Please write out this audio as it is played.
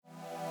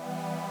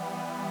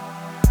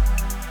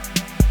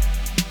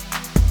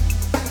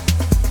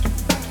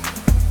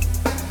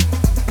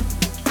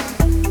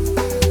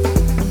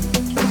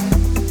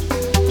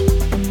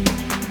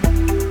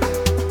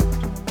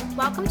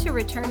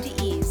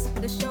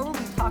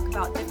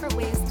about different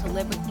ways to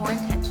live with more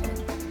intention.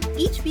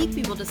 Each week,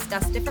 we will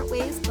discuss different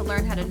ways to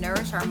learn how to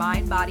nourish our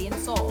mind, body, and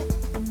soul.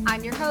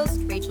 I'm your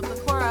host, Rachel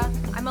Pecora.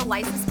 I'm a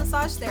licensed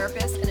massage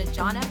therapist and a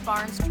John F.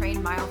 Barnes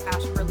trained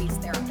myofascial release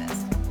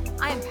therapist.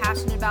 I am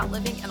passionate about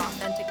living an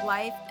authentic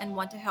life and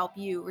want to help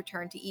you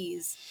return to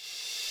ease.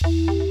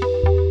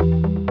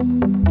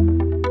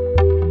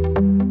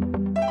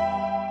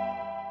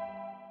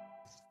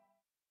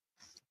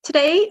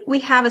 Today, we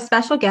have a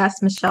special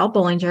guest, Michele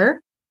Bolinger,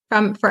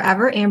 from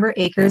Forever Amber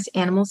Acres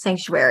Animal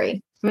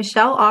Sanctuary.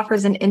 Michele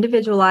offers an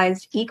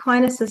individualized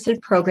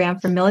equine-assisted program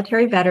for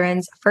military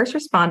veterans, first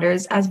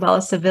responders, as well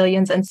as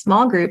civilians and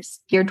small groups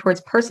geared towards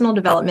personal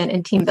development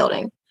and team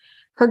building.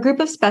 Her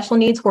group of special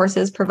needs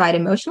horses provide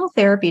emotional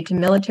therapy to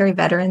military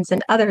veterans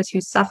and others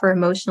who suffer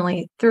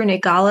emotionally through an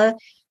EGALA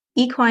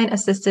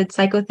equine-assisted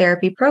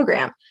psychotherapy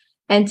program.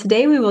 And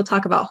today we will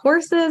talk about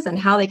horses and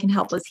how they can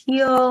help us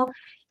heal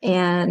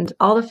and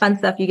all the fun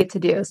stuff you get to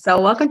do. So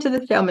welcome to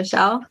the show,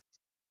 Michele.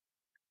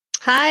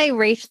 Hi,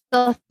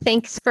 Rachel.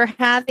 Thanks for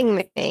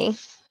having me.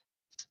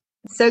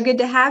 So good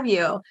to have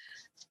you.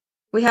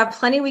 We have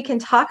plenty we can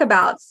talk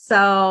about.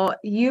 So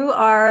you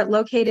are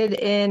located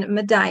in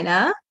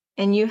Medina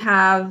and you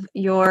have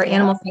your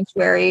animal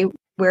sanctuary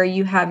where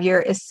you have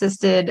your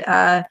assisted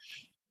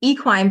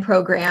equine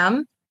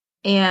program.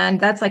 And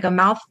that's like a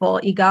mouthful,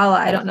 EGALA.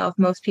 I don't know if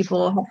most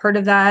people have heard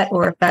of that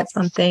or if that's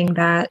something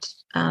that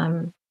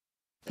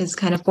is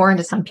kind of foreign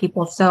to some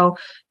people. So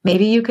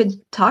maybe you could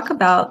talk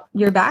about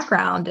your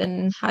background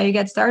and how you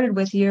get started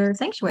with your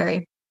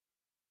sanctuary.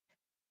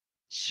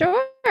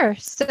 Sure.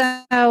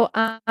 So,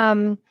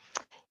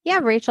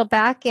 Rachel,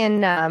 back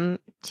in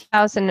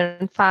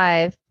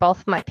 2005,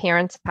 both my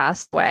parents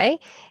passed away.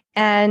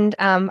 And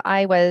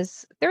I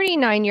was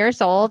 39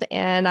 years old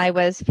and I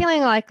was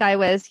feeling like I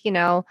was,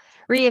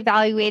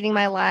 reevaluating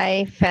my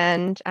life.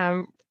 And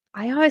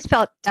I always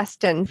felt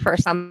destined for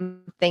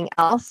something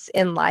else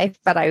in life,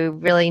 but I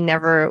really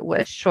never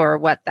was sure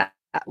what that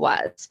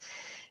was.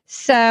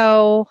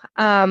 So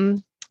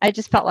I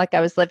just felt like I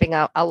was living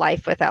a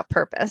life without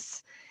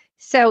purpose.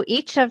 So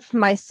each of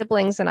my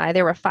siblings and I,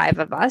 there were 5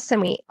 of us,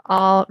 and we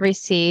all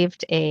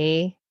received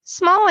a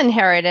small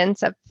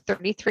inheritance of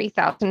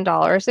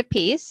 $33,000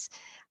 apiece,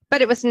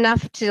 but it was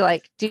enough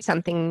to do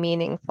something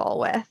meaningful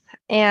with.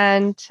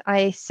 And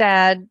I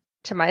said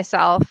to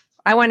myself,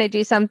 I want to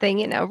do something,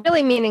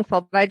 really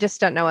meaningful, but I just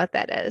don't know what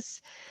that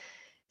is.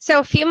 So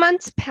a few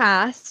months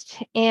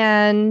passed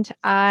and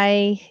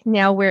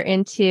we're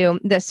into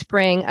the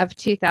spring of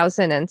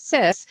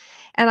 2006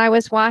 and I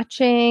was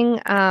watching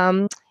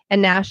a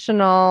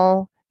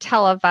national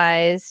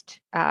televised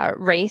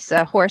race,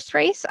 a horse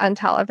race on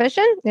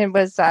television. It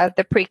was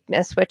the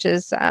Preakness, which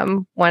is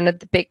one of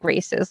the big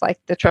races, like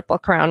the Triple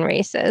Crown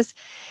races.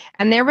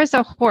 And there was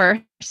a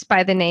horse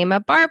by the name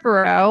of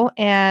Barbaro,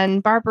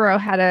 and Barbaro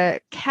had a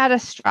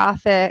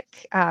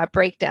catastrophic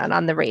breakdown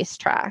on the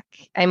racetrack.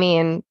 I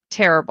mean,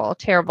 terrible.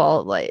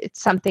 It's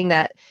something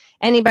that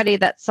anybody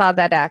that saw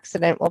that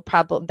accident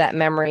that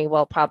memory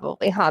will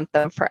probably haunt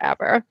them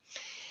forever.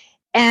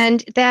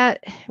 And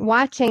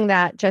watching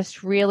that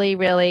just really,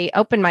 really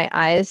opened my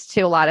eyes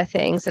to a lot of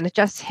things, and it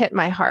just hit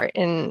my heart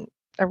in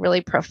a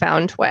really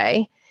profound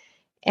way.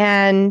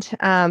 And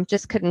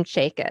just couldn't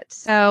shake it.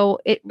 So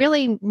it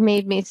really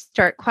made me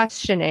start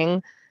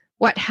questioning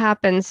what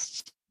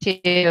happens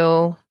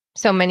to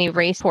so many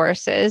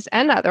racehorses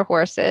and other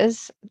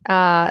horses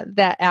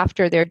that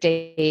after their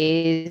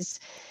days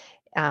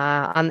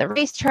on the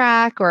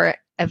racetrack or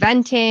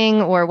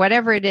eventing or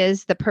whatever it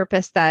is, the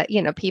purpose that,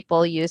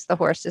 people use the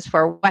horses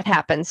for, what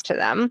happens to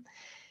them.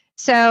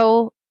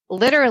 So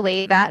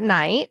literally that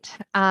night,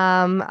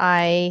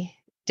 I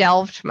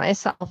delved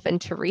myself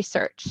into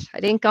research.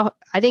 I didn't go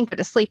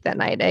to sleep that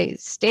night. I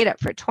stayed up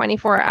for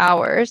 24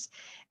 hours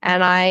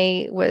and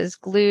I was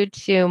glued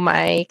to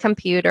my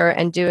computer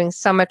and doing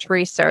so much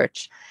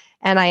research.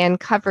 And I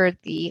uncovered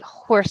the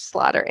horse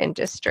slaughter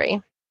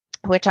industry,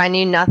 which I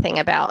knew nothing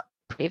about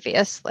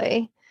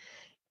previously.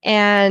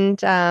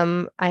 And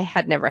I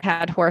had never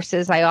had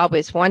horses. I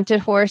always wanted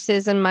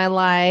horses in my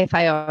life.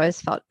 I always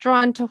felt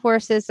drawn to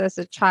horses as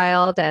a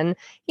child. And,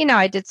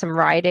 I did some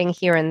riding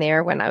here and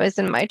there when I was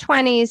in my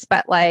 20s,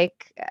 but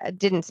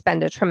didn't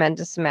spend a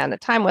tremendous amount of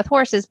time with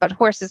horses, but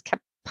horses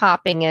kept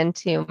popping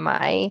into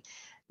my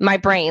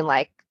brain.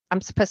 Like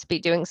I'm supposed to be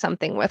doing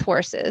something with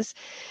horses.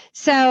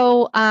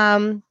 So,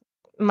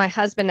 my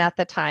husband at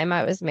the time,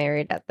 I was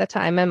married at the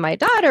time, and my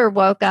daughter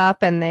woke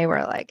up and they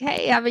were like,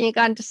 hey, haven't you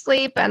gone to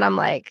sleep? And I'm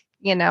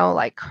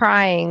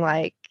crying,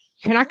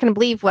 you're not going to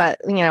believe what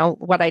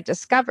I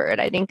discovered.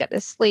 I didn't get to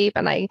sleep.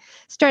 And I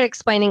started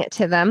explaining it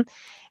to them.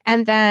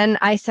 And then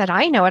I said,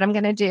 I know what I'm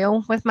going to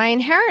do with my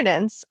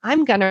inheritance.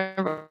 I'm going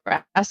to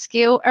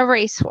rescue a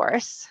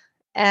racehorse.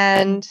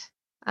 And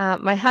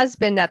my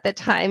husband at the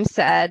time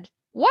said,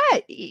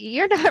 what?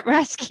 You're not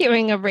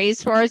rescuing a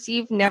racehorse.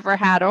 You've never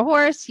had a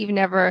horse. You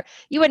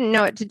wouldn't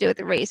know what to do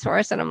with a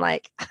racehorse. And I'm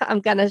like,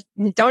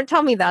 don't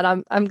tell me that.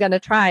 I'm going to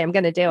try. I'm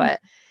going to do it.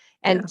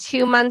 And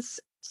 2 months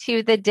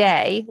to the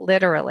day,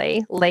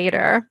 literally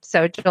later,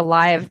 so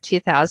July of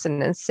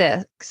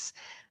 2006,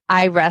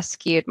 I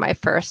rescued my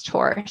first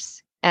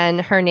horse,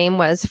 and her name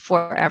was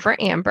Forever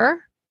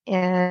Amber.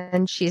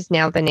 And she's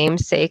now the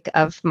namesake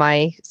of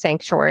my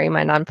sanctuary,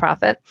 my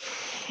nonprofit.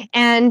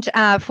 And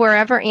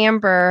Forever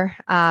Amber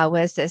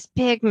was this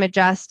big,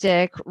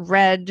 majestic,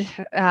 red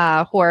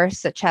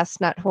horse, a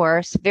chestnut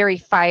horse, very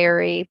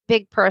fiery,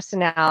 big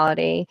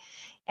personality.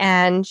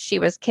 And she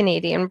was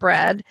Canadian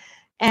bred.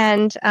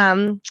 And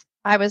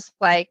I was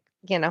like,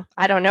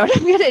 I don't know what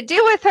I'm going to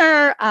do with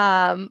her,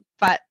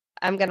 but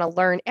I'm going to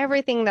learn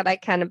everything that I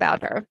can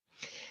about her.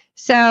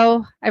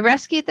 So I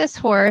rescued this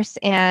horse,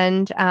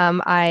 and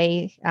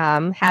I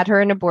had her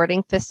in a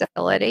boarding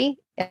facility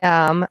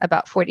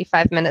about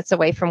 45 minutes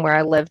away from where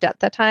I lived at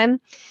the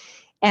time.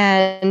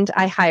 And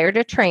I hired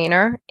a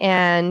trainer,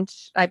 and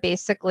I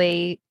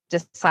basically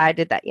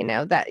decided that,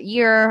 that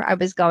year I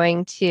was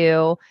going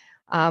to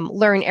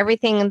learn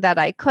everything that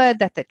I could,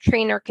 that the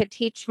trainer could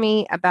teach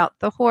me about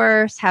the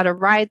horse, how to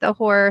ride the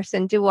horse,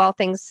 and do all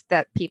things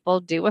that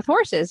people do with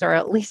horses, or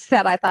at least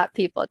that I thought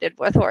people did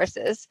with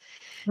horses.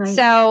 Right.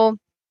 So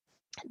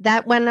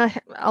that went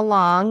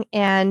along.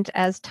 And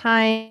as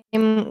time,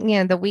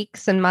 the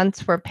weeks and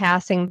months were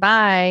passing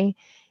by,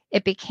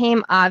 it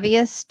became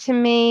obvious to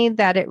me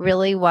that it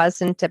really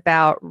wasn't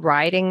about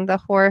riding the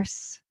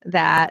horse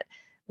that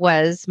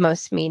was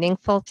most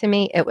meaningful to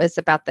me. It was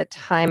about the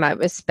time I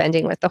was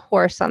spending with the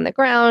horse on the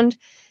ground,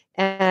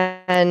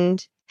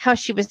 and how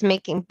she was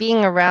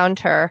being around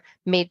her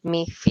made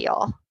me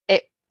feel.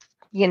 It,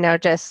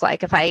 just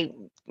like if I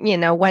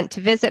went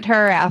to visit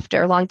her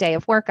after a long day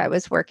of work. I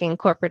was working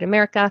corporate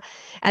America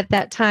at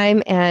that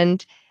time,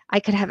 and I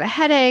could have a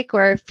headache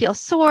or feel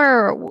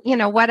sore,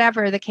 or,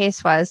 whatever the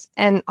case was.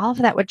 And all of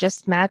that would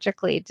just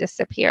magically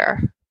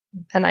disappear.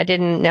 And I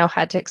didn't know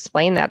how to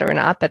explain that or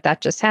not, but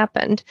that just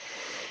happened.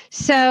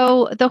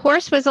 So the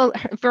horse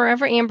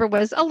Forever Amber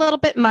was a little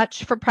bit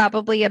much for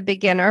probably a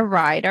beginner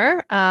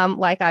rider,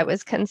 like I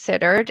was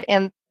considered.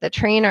 And the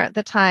trainer at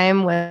the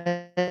time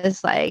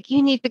was like,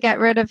 you need to get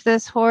rid of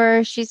this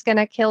horse. She's going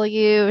to kill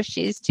you.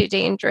 She's too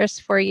dangerous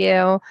for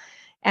you.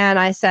 And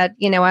I said,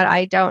 you know what?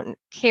 I don't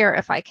care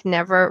if I can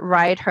never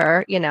ride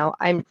her.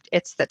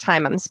 It's the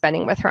time I'm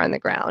spending with her on the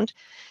ground.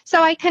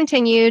 So I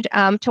continued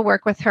to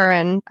work with her,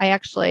 and I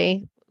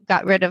actually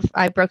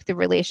I broke the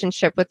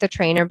relationship with the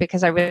trainer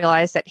because I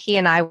realized that he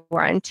and I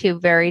were on two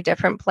very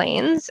different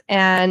planes.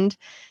 And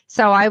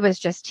so I was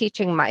just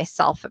teaching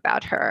myself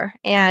about her.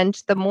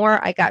 And the more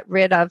I got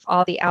rid of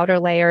all the outer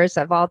layers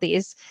of all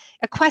these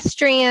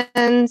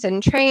equestrians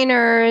and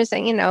trainers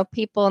and,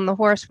 people in the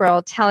horse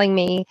world telling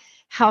me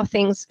how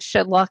things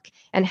should look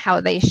and how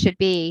they should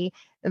be,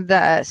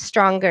 the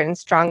stronger and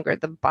stronger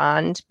the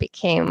bond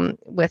became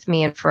with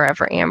me and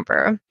Forever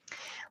Amber.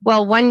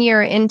 Well, 1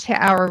 year into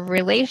our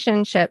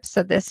relationship,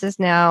 so this is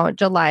now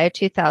July of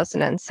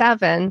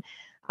 2007,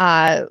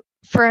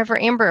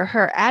 Forever Amber,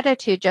 her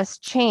attitude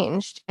just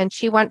changed. And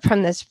she went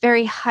from this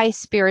very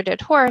high-spirited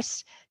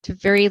horse to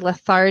very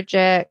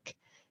lethargic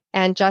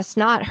and just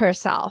not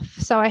herself.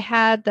 So I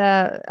had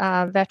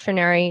the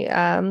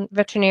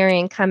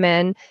veterinarian come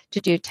in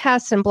to do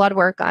tests and blood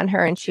work on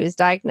her, and she was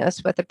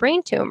diagnosed with a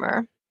brain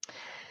tumor.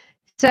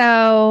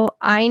 So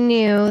I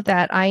knew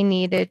that I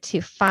needed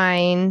to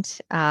find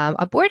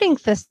a boarding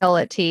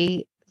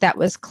facility that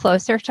was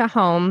closer to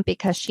home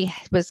because she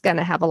was going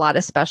to have a lot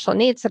of special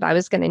needs that I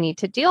was going to need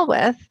to deal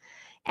with.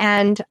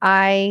 And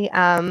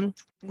I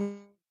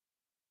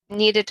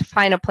needed to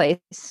find a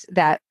place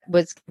that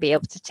was going to be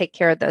able to take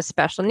care of those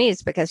special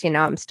needs because,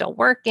 I'm still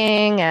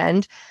working,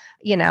 and,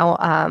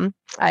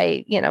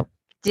 I,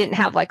 didn't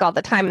have like all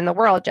the time in the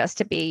world just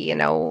to be,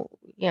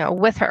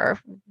 with her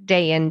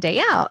day in,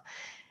 day out.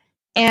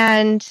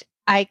 And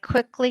I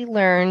quickly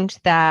learned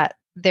that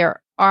there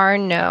are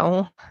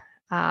no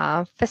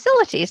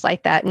facilities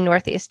like that in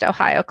Northeast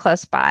Ohio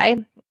close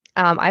by.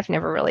 I've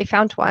never really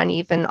found one,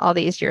 even all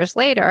these years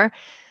later.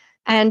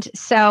 And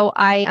so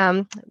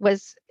I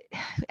was,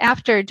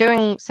 after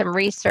doing some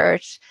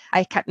research,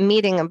 I kept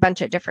meeting a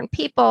bunch of different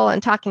people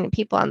and talking to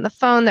people on the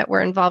phone that were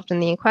involved in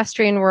the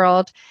equestrian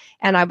world.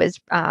 And I was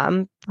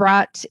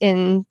brought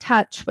in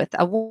touch with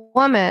a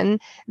woman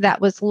that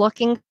was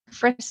looking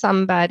for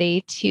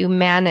somebody to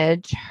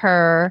manage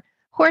her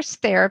horse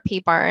therapy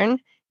barn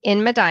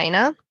in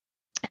Medina.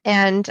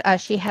 And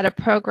she had a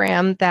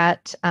program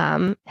that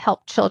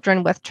helped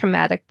children with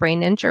traumatic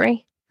brain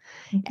injury.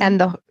 Mm-hmm. And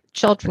the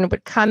children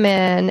would come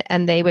in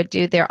and they would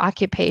do their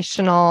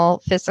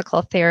occupational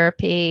physical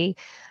therapy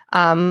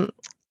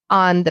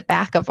on the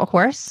back of a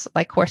horse,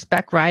 like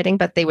horseback riding,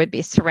 but they would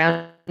be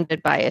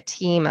surrounded by a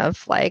team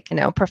of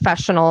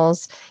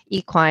professionals,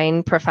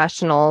 equine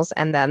professionals,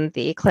 and then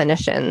the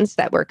clinicians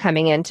that were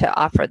coming in to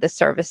offer the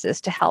services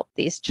to help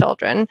these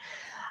children.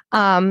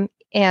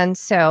 And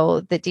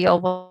so the deal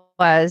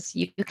was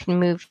you can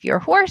move your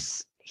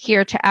horse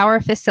here to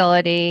our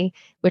facility,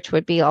 which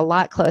would be a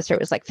lot closer. It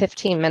was like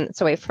 15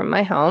 minutes away from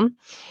my home.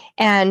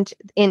 And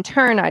in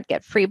turn, I'd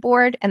get free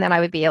board, and then I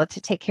would be able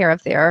to take care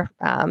of their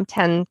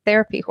 10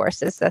 therapy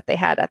horses that they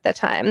had at the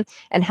time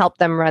and help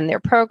them run their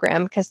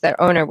program because their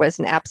owner was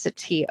an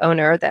absentee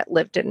owner that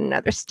lived in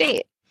another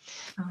state.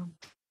 Oh.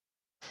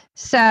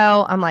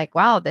 So I'm like,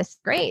 wow, this is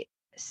great.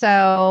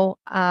 So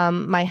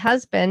my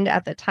husband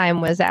at the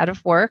time was out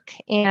of work,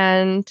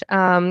 and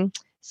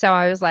so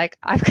I was like,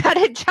 I've got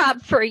a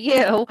job for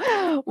you.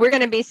 We're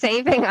going to be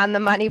saving on the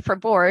money for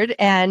board,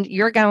 and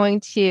you're going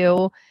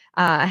to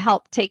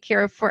help take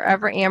care of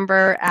Forever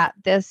Amber at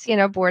this,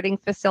 boarding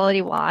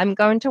facility while I'm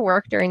going to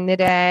work during the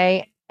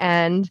day.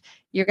 And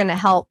you're going to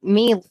help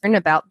me learn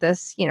about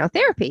this,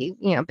 therapy,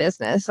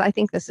 business. I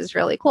think this is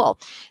really cool.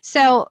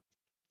 So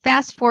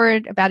fast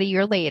forward about a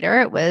year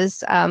later, it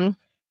was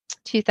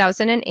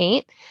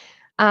 2008.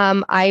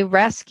 I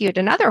rescued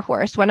another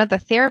horse, one of the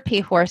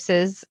therapy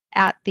horses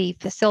at the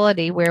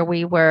facility where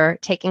we were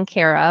taking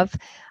care of.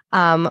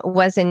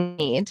 Was in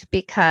need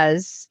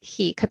because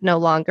he could no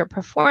longer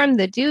perform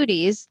the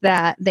duties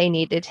that they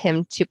needed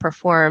him to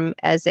perform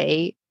as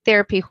a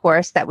therapy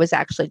horse that was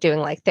actually doing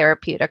like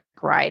therapeutic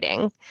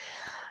riding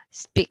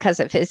because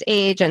of his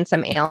age and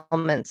some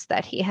ailments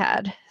that he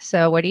had.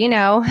 So what do you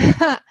know?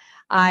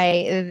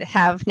 I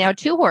have now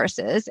 2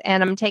 horses,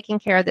 and I'm taking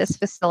care of this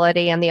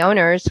facility, and the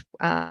owners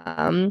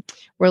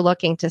were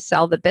looking to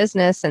sell the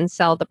business and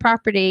sell the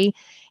property.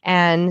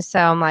 And so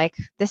I'm like,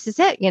 this is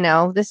it,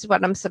 this is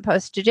what I'm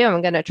supposed to do.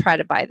 I'm going to try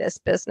to buy this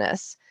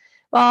business.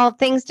 Well,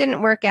 things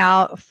didn't work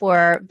out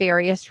for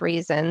various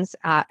reasons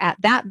at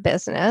that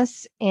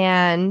business.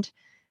 And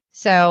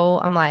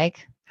so I'm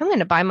like, I'm going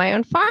to buy my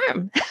own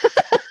farm.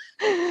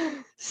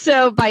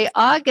 So by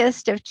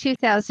August of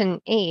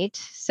 2008,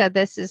 so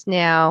this is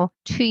now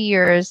 2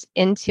 years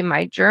into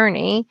my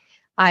journey,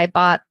 I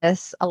bought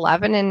this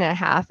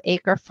 11.5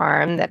 acre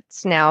farm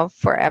that's now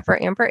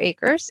Forever Amber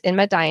Acres in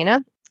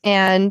Medina.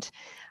 And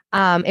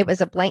it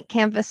was a blank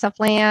canvas of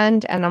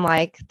land. And I'm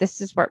like, this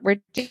is what we're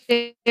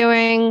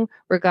doing.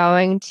 We're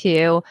going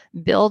to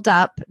build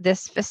up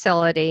this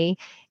facility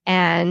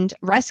and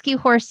rescue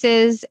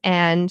horses.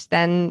 And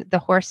then the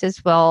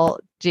horses will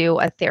do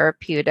a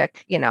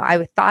therapeutic,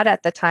 I thought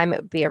at the time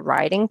it would be a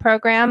riding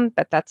program,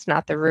 but that's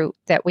not the route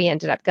that we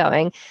ended up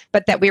going,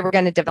 but that we were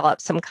going to develop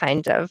some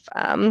kind of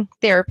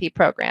therapy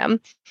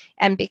program.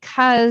 And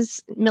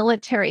because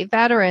military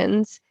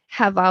veterans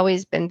have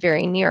always been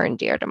very near and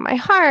dear to my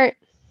heart,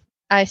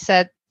 I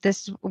said,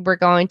 we're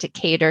going to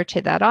cater to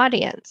that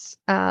audience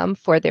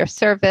for their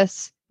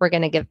service. We're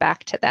going to give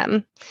back to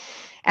them.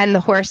 And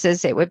the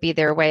horses, it would be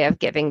their way of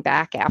giving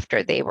back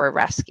after they were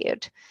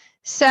rescued.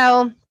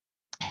 So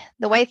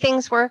the way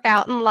things work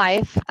out in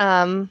life,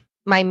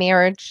 my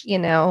marriage,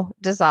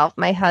 dissolved.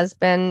 My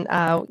husband,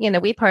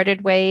 we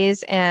parted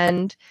ways,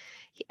 and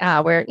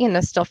we're,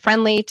 still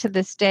friendly to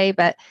this day,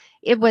 but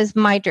it was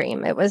my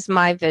dream. It was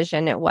my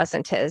vision. It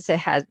wasn't his.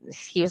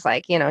 He was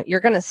like, you're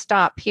going to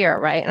stop here,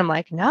 right? And I'm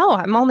like, no,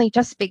 I'm only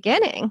just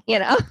beginning,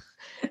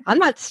 I'm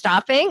not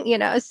stopping,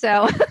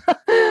 so,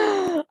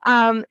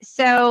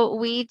 so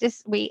we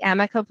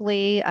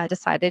amicably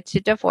decided to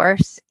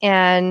divorce,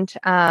 and,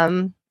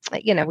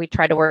 we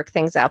try to work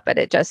things out, but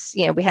it just,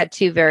 we had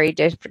 2 very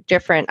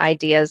different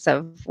ideas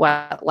of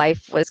what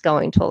life was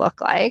going to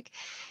look like.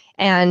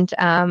 And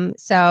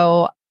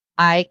so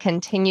I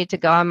continued to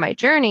go on my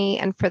journey.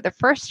 And for the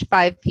first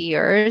 5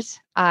 years,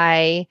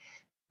 I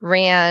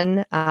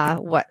ran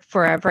what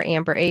Forever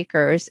Amber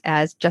Acres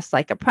as just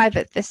like a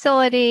private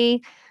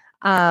facility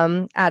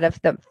out of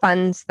the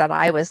funds that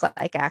I was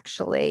like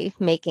actually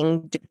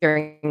making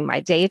during my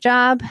day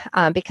job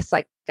because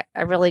like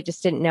I really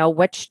just didn't know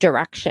which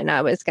direction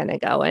I was going to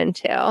go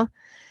into.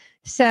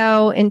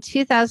 So in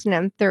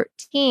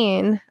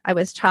 2013, I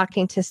was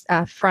talking to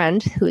a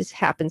friend who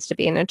happens to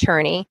be an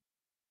attorney,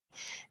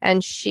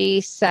 and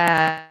she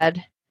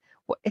said,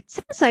 it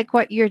sounds like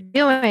what you're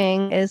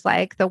doing is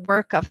like the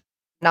work of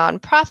a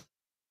nonprofit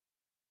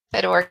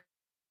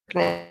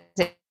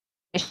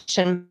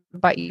organization,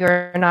 but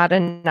you're not a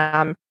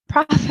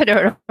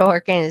nonprofit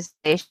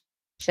organization.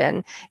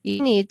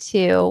 You need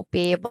to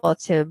be able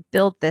to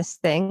build this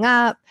thing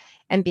up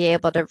and be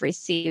able to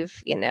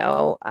receive,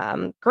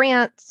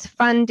 grants,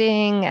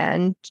 funding,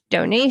 and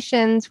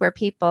donations where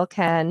people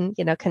can,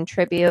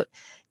 contribute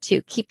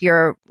to keep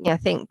your,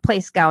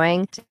 place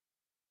going to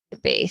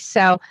be.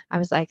 So I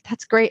was like,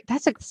 that's great.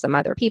 That's like some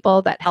other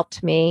people that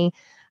helped me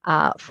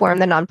form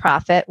the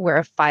nonprofit. We're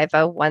a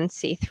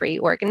 501c3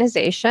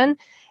 organization,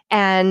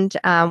 and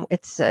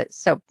it's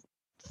so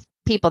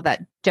people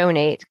that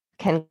donate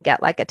can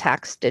get like a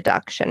tax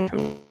deduction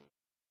from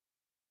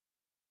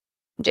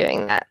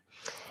doing that.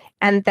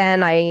 And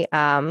then I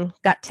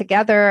got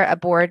together a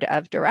board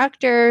of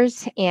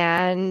directors,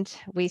 and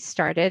we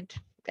started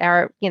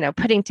our,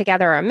 putting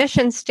together our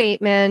mission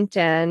statement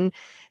and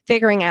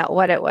figuring out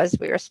what it was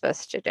we were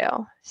supposed to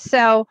do.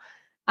 So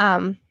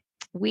the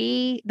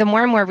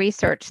more and more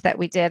research that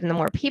we did and the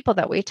more people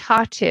that we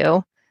talked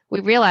to, we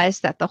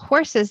realized that the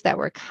horses that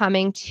were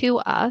coming to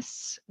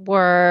us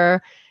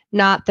were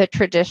not the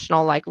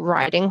traditional like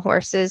riding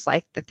horses,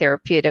 like the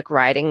therapeutic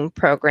riding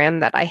program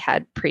that I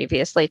had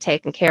previously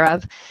taken care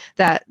of.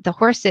 That the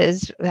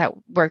horses that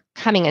were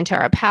coming into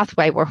our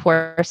pathway were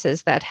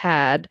horses that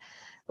had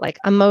like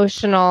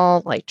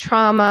emotional, like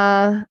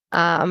trauma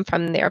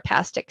from their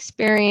past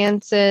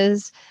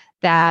experiences,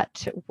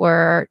 that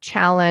were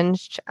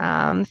challenged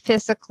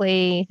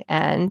physically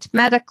and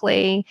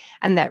medically,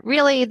 and that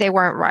really they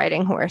weren't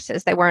riding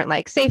horses. They weren't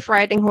like safe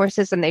riding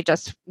horses, and they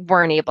just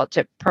weren't able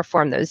to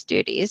perform those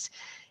duties.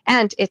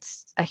 And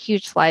it's a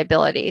huge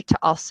liability to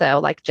also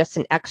like just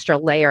an extra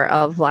layer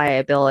of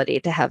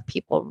liability to have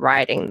people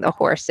riding the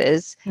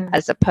horses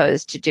as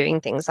opposed to doing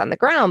things on the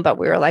ground. But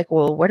we were like,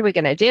 well, what are we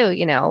going to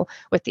do,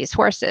 with these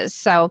horses?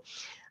 So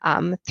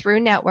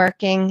through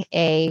networking,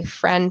 a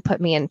friend put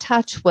me in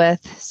touch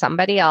with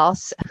somebody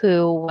else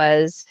who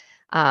was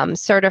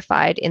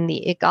certified in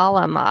the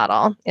EGALA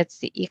model. It's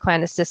the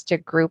Equine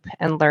Assisted Group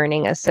and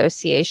Learning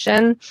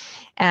Association,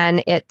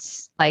 and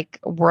it's like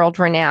world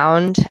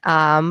renowned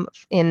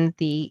in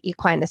the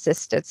equine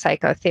assisted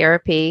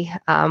psychotherapy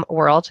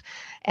world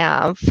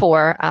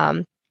for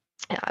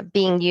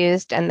being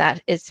used, and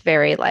that is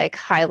very like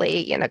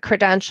highly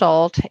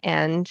credentialed,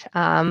 and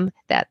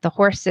that the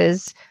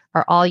horses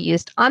are all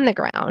used on the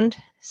ground,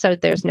 so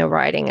there's no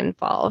riding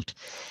involved,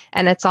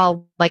 and it's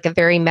all like a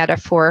very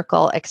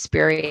metaphorical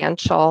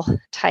experiential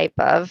type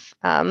of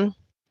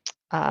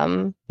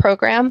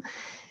program.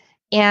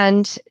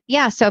 And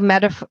yeah, so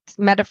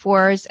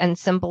metaphors and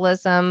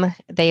symbolism,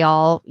 they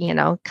all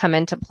come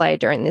into play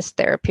during this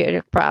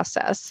therapeutic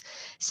process.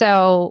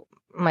 So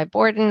my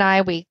board and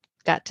I, we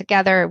got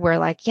together. We're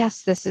like,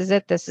 yes, this is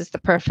it. This is the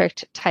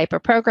perfect type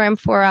of program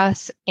for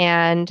us.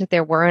 And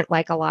there weren't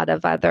like a lot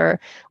of other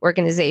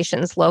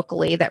organizations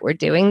locally that were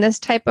doing this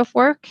type of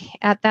work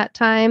at that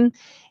time.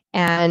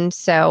 And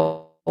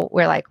so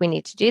we're like, we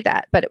need to do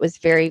that. But it was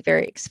very,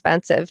 very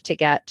expensive to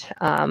get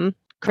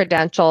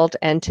credentialed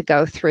and to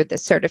go through the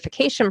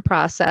certification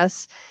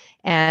process.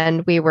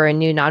 And we were a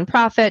new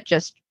nonprofit,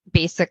 just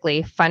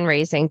basically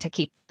fundraising to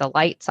keep the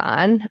lights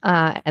on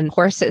and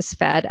horses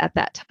fed at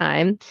that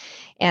time.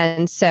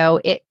 And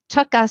so it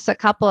took us a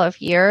couple of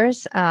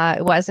years.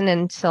 It wasn't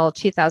until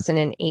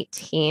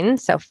 2018,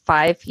 so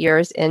 5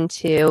 years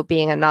into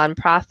being a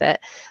nonprofit,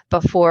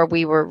 before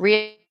we were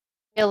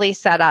really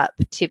set up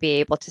to be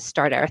able to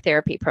start our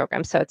therapy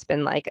program. So it's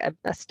been like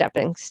a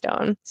stepping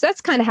stone. So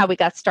that's kind of how we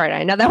got started.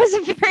 I know that was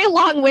a very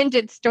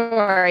long-winded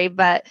story,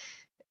 but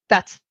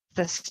that's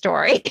the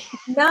story.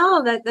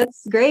 No,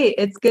 that's great.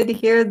 It's good to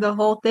hear the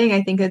whole thing.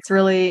 I think it's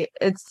really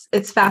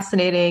it's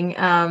fascinating.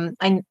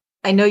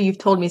 I know you've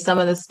told me some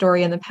of the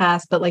story in the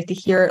past, but like to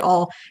hear it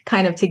all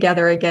kind of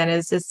together again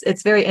is just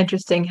it's very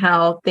interesting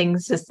how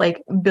things just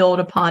like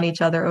build upon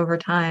each other over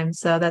time.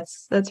 So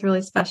that's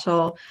really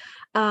special.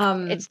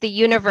 It's the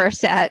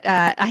universe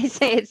I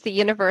say it's the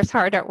universe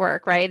hard at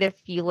work, right? If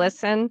you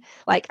listen,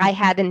 like I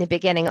had in the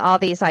beginning, all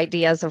these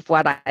ideas of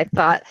what I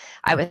thought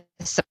I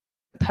was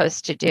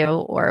supposed to do,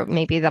 or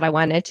maybe that I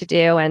wanted to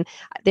do. And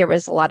there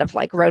was a lot of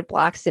like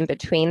roadblocks in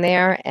between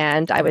there.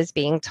 And I was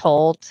being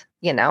told,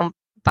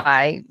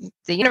 by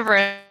the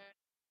universe,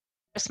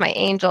 my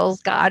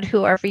angels, God,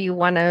 whoever you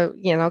want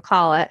to,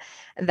 call it,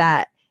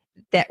 that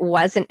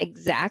wasn't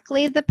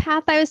exactly the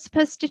path I was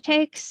supposed to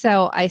take.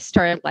 So I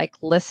started like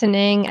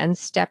listening and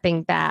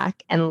stepping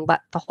back and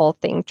let the whole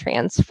thing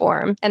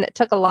transform. And it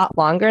took a lot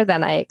longer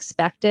than I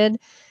expected.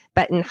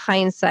 But in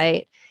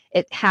hindsight,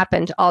 it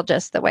happened all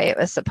just the way it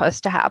was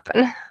supposed to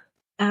happen.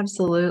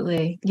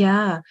 Absolutely.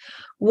 Yeah.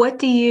 What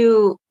do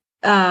you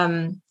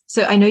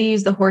so I know you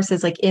use the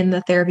horses like in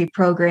the therapy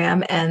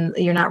program and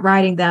you're not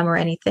riding them or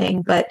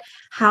anything, but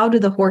how do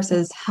the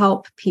horses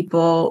help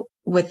people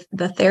with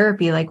the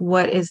therapy? Like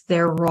what is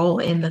their role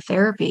in the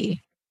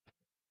therapy?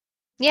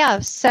 Yeah.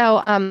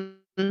 So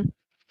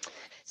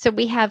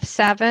we have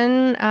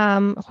 7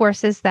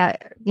 horses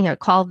that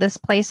call this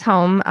place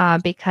home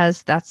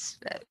because that's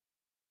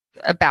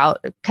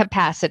about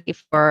capacity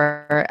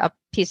for a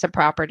piece of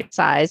property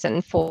size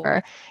and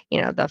for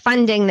the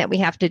funding that we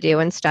have to do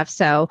and stuff.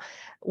 So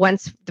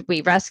once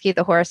we rescue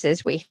the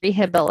horses, we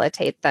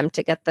rehabilitate them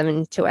to get them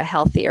into a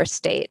healthier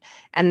state,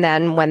 and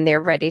then when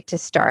they're ready to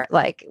start,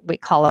 like we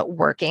call it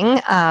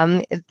working,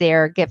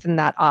 they're given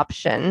that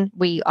option.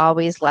 We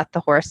always let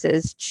the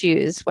horses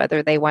choose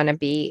whether they want to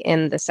be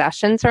in the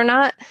sessions or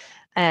not,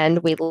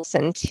 and we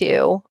listen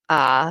to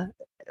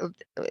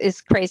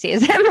as crazy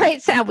as that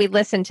might sound, we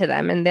listen to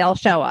them and they'll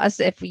show us.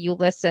 If you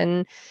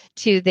listen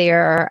to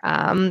their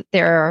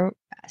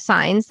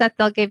signs that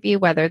they'll give you,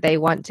 whether they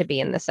want to be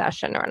in the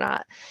session or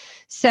not.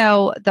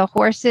 So the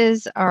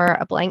horses are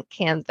a blank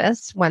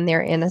canvas when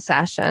they're in a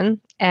session,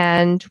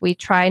 and we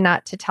try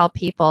not to tell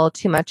people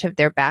too much of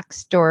their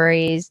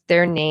backstories,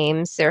 their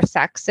names, their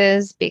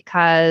sexes,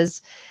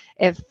 because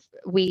if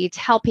we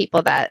tell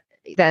people that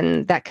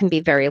then that can be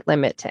very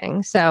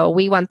limiting. So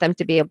we want them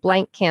to be a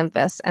blank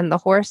canvas, and the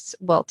horse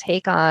will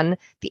take on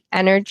the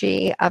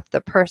energy of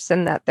the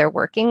person that they're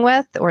working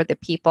with, or the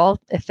people,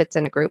 if it's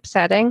in a group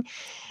setting,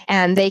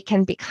 and they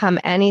can become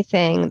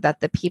anything that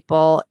the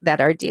people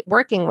that are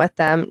working with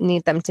them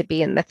need them to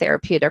be in the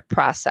therapeutic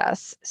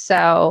process.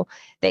 So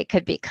they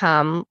could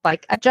become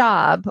like a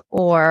job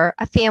or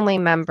a family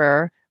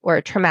member or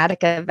a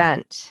traumatic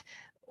event,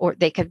 or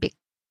they could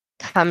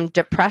become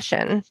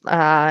depression,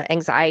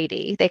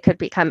 anxiety. They could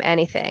become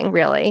anything,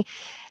 really.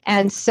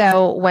 And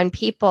so when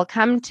people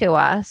come to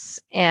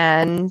us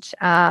and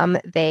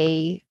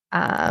they,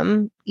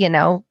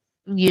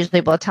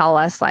 usually will tell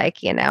us, like,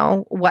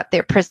 what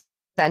they're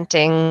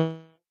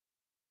presenting,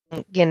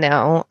 you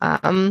know,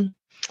 um,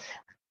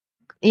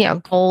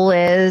 goal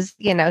is,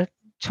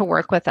 to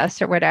work with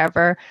us or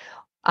whatever.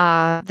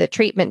 The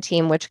treatment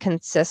team, which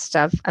consists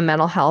of a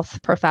mental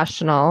health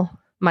professional,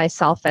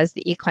 myself as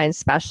the equine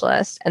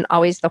specialist, and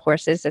always the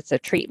horses. It's a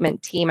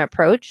treatment team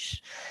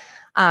approach.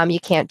 You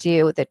can't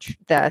do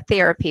the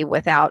therapy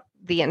without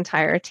the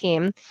entire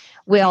team.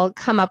 We'll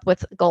come up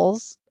with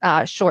goals,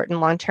 short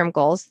and long-term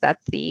goals that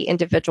the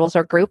individuals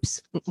or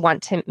groups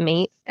want to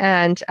meet.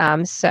 And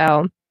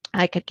so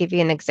I could give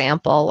you an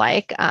example.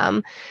 Like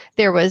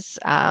there was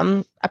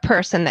a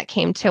person that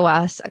came to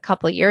us a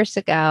couple of years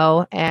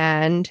ago,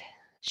 and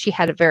she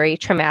had a very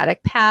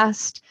traumatic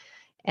past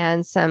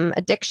and some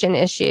addiction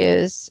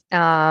issues.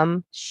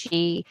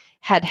 She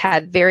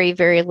had very,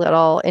 very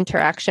little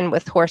interaction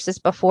with horses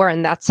before,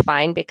 and that's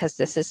fine, because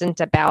this isn't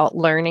about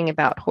learning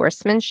about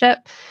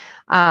horsemanship.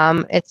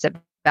 It's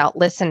about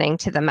listening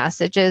to the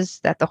messages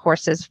that the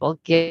horses will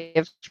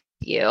give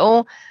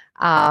you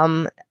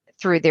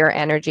through their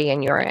energy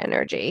and your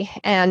energy.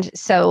 And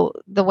so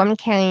the woman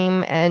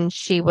came, and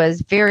she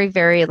was very,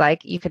 very,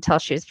 like, you could tell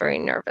she was very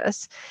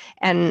nervous.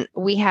 And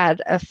we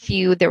had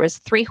there was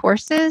 3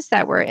 horses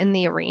that were in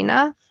the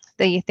arena,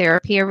 the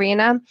therapy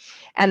arena.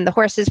 And the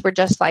horses were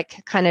just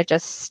like, kind of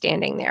just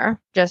standing there,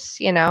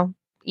 just,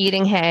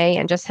 eating hay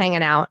and just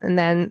hanging out. And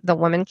then the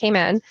woman came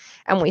in,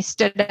 and we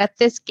stood at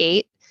this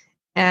gate,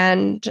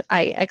 and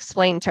I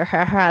explained to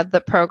her how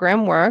the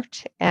program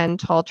worked, and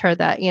told her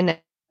that,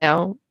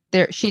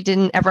 she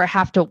didn't ever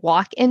have to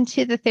walk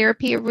into the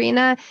therapy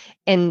arena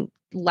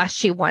unless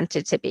she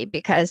wanted to be,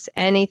 because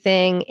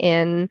anything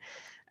in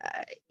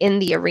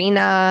the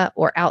arena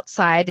or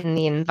outside in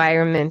the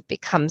environment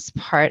becomes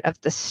part of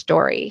the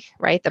story,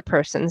 right? The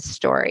person's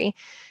story.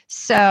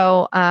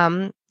 So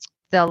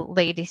the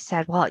lady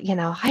said, well,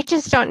 I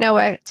just don't know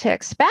what to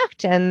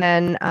expect. And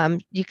then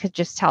you could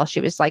just tell she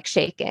was like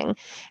shaking.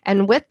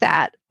 And with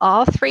that,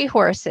 all 3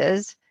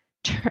 horses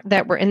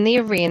that were in the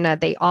arena,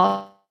 they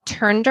all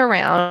turned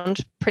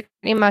around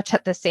pretty much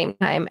at the same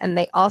time, and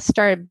they all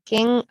started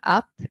backing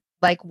up,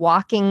 like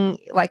walking,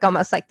 like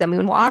almost like the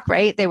moonwalk,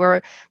 right? They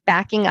were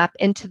backing up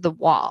into the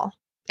wall.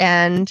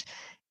 And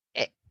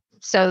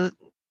so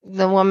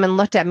the woman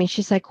looked at me,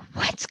 she's like,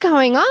 what's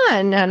going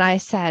on? And I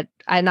said,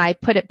 and I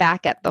put it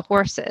back at the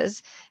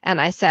horses,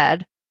 and I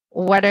said,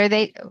 what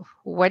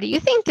do you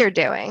think they're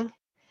doing?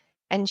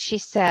 And she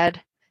said,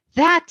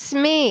 that's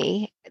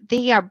me.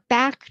 They are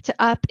backed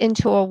up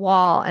into a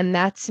wall, and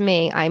that's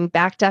me. I'm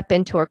backed up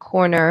into a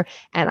corner,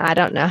 and I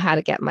don't know how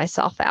to get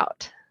myself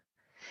out.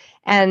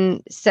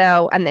 And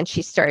then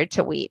she started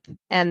to weep.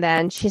 And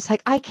then she's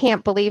like, I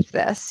can't believe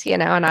this,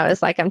 and I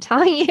was like, I'm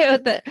telling you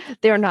that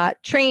they're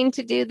not trained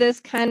to do this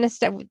kind of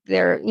stuff.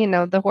 They're,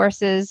 the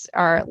horses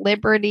are at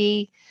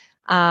liberty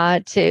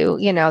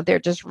they're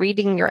just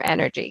reading your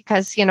energy,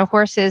 because,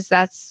 horses,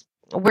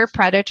 we're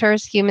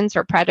predators. Humans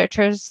are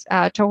predators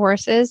to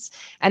horses,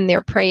 and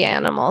they're prey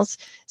animals.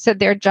 So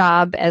their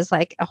job as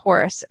like a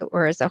horse,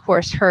 or as a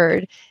horse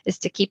herd, is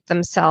to keep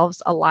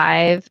themselves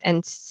alive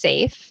and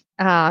safe.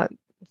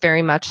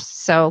 Very much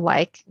so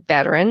like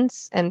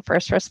veterans and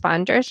first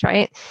responders,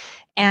 right?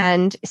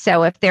 And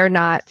so if they're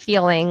not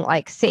feeling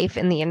like safe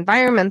in the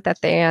environment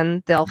that they're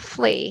in, they'll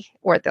flee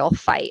or they'll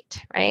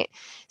fight, right?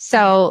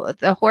 So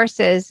the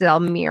horses, they'll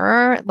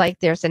mirror, like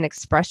there's an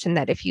expression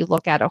that if you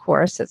look at a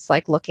horse, it's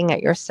like looking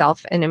at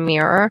yourself in a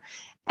mirror.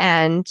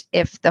 And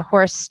if the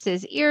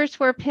horse's ears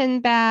were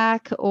pinned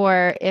back,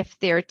 or if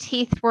their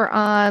teeth were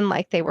on,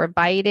 like they were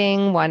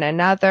biting one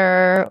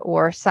another,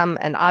 or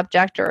an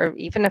object, or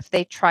even if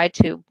they tried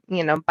to,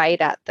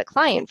 bite at the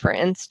client, for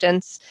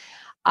instance,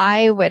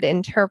 I would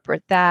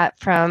interpret that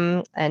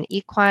from an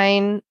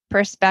equine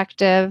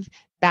perspective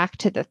back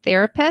to the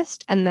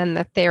therapist, and then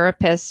the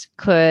therapist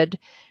could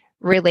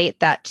relate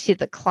that to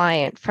the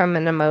client from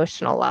an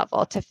emotional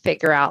level to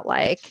figure out,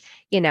 like,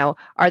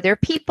 are there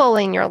people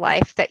in your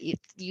life that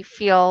you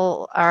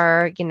feel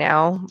are,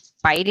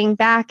 biting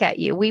back at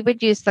you? We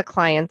would use the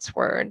client's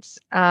words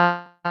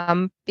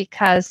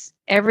because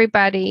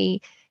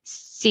everybody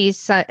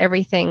sees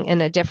everything in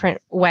a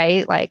different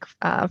way. Like,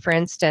 for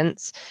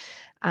instance,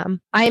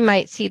 I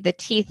might see the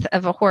teeth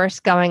of a horse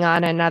going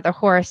on another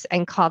horse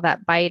and call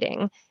that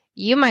biting.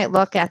 You might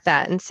look at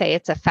that and say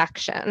it's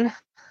affection,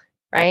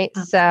 right?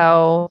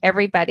 So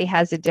everybody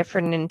has a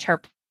different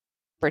interpretation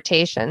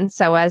interpretation.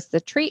 So as the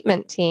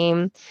treatment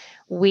team,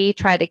 we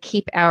try to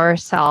keep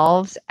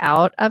ourselves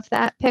out of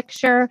that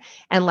picture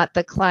and let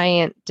the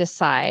client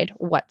decide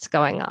what's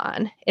going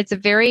on. It's a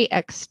very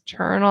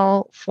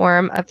external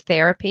form of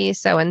therapy.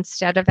 So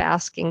instead of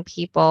asking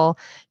people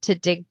to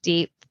dig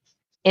deep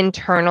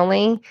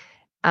internally,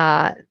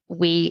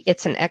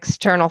 it's an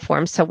external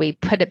form. So we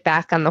put it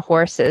back on the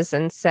horses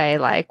and say,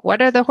 like,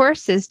 what are the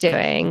horses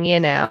doing?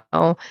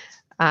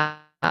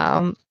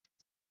 Um,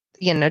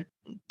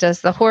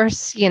 does the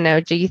horse,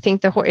 do you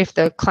think if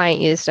the client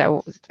used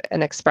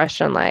an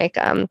expression like,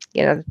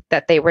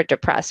 that they were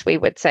depressed, we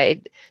would say,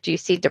 do you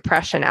see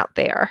depression out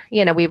there?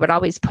 We would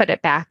always put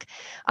it back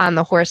on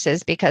the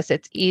horses because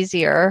it's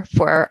easier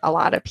for a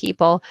lot of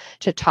people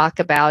to talk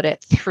about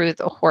it through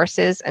the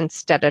horses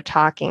instead of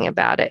talking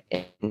about it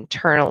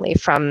internally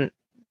from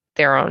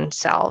their own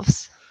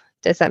selves.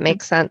 Does that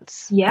make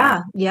sense?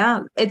 Yeah,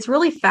 yeah. It's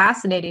really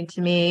fascinating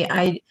to me.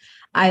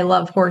 I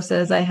love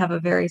horses. I have a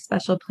very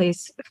special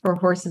place for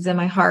horses in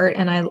my heart,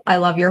 and I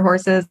love your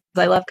horses.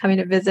 I love coming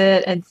to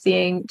visit and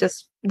seeing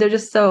they're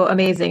just so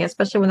amazing,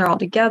 especially when they're all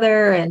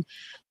together and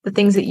the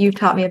things that you've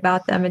taught me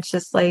about them. It's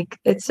just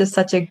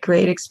such a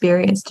great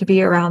experience to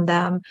be around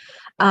them.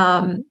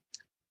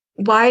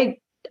 Why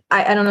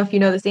I don't know if you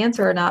know this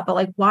answer or not, but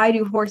like, why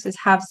do horses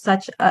have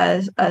such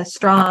a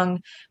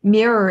strong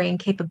mirroring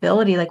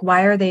capability? Like,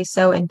 why are they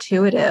so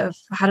intuitive?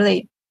 How do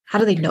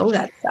they know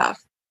that stuff?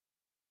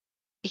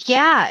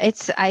 Yeah,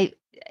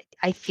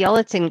 I feel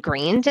it's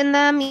ingrained in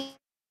them.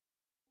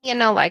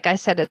 Like I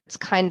said, it's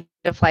kind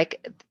of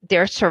like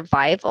their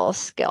survival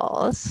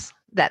skills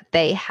that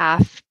they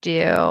have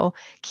to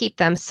keep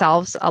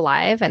themselves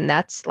alive. And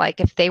that's like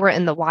if they were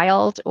in the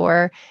wild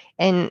or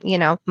in,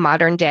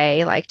 modern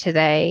day, like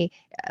today,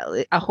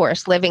 a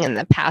horse living in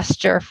the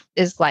pasture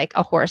is like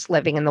a horse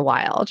living in the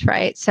wild,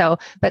 right? So,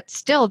 but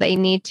still they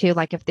need to,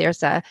 like if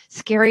there's a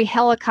scary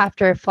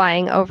helicopter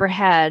flying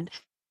overhead,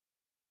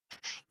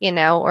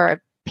 or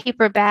a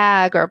paper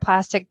bag or a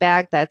plastic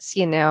bag that's,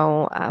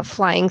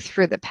 flying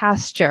through the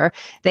pasture,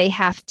 they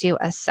have to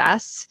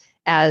assess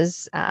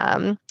as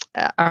a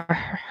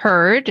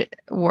herd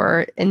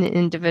or an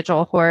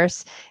individual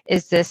horse,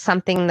 is this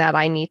something that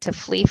I need to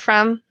flee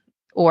from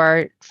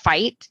or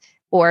fight?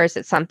 Or is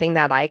it something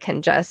that I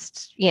can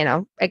just,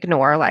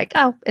 ignore, like,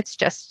 oh, it's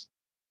just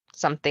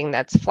something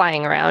that's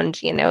flying around,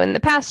 in the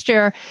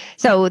pasture.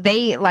 So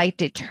they like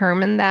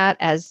determine that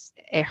as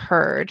a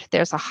herd.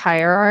 There's a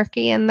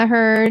hierarchy in the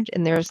herd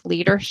and there's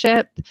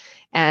leadership,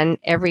 and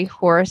every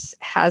horse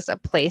has a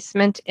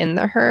placement in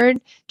the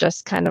herd,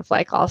 just kind of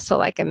like also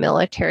like a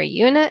military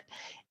unit.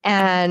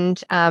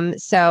 And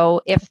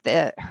so if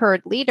the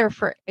herd leader,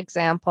 for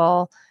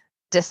example,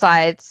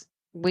 decides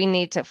we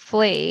need to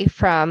flee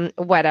from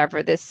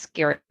whatever this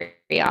scary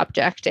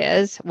object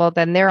is, well,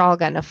 then they're all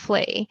going to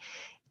flee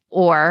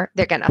or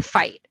they're going to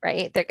fight,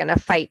 right? They're going to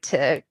fight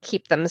to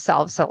keep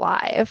themselves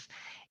alive.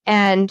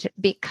 And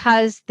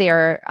because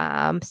they're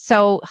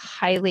so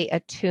highly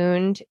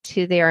attuned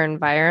to their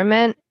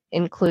environment,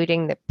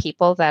 including the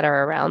people that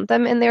are around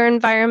them in their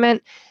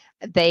environment,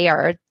 they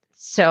are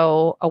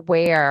so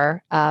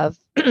aware of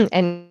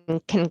and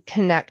can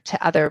connect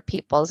to other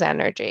people's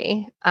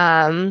energy.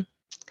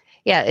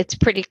 Yeah, it's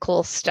pretty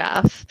cool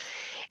stuff.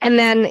 And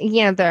then,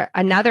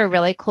 another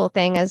really cool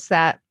thing is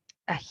that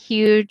a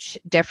huge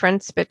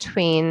difference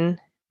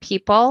between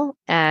people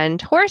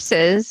and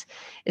horses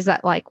is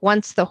that, like,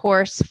 once the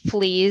horse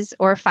flees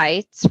or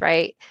fights,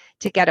 right,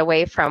 to get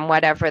away from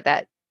whatever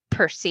that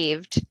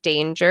perceived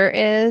danger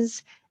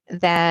is,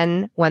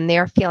 then when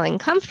they're feeling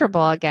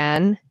comfortable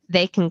again,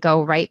 they can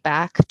go right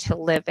back to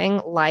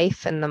living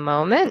life in the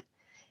moment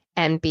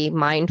and be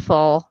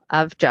mindful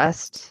of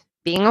just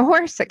being a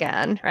horse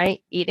again,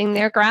 right? Eating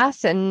their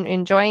grass and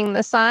enjoying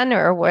the sun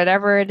or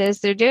whatever it is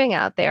they're doing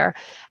out there.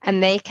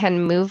 And they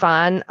can move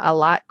on a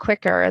lot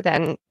quicker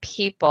than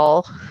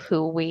people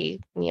who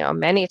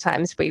many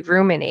times we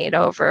ruminate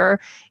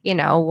over,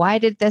 why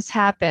did this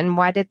happen?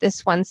 Why did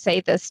this one say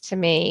this to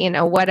me?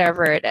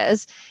 Whatever it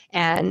is.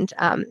 And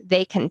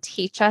they can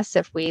teach us,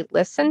 if we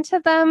listen to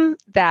them,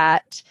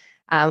 that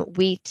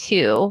we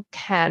too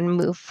can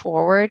move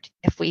forward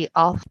if we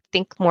all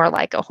think more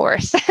like a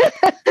horse.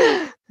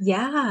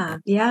 Yeah,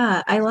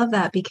 yeah, I love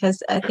that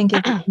because I think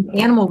in the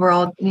animal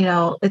world,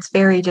 it's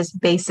very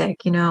just basic,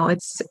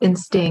 it's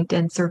instinct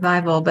and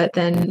survival. But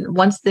then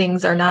once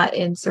things are not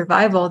in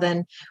survival,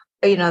 then,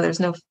 there's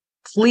no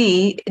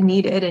flee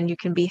needed and you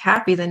can be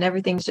happy, then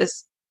everything's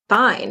just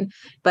fine.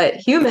 But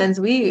humans,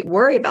 we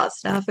worry about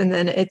stuff and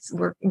then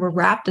we're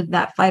wrapped in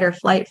that fight or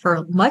flight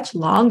for much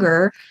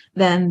longer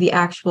than the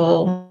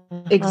actual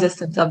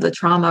existence of the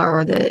trauma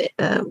or the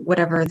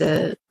whatever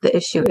the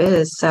issue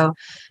is. So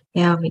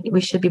yeah,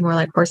 we should be more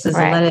like horses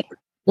and Right.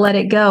 let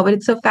it go. But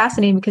it's so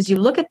fascinating because you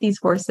look at these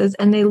horses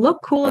and they look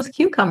cool as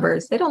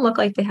cucumbers. They don't look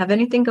like they have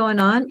anything going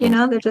on.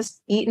 They're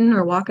just eating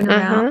or walking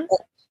around. But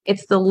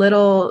it's the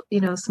little,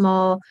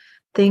 small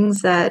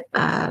things that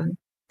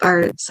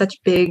are such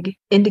big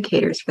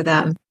indicators for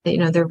them.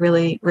 They're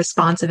really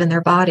responsive in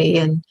their body,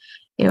 and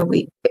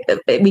we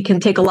can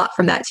take a lot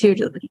from that too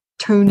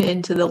tune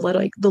into the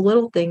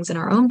little things in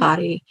our own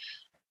body,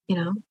 you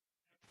know?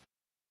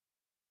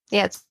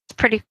 Yeah, it's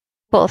pretty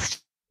cool.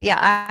 Yeah,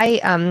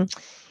 I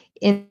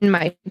in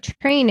my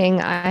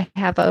training, I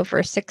have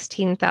over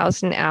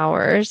 16,000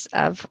 hours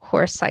of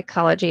horse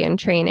psychology and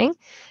training.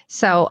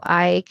 So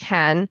I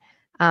can,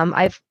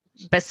 I've,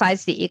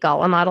 besides the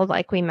EGALA model,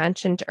 like we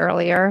mentioned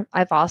earlier,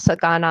 I've also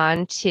gone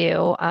on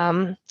to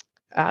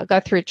go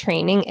through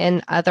training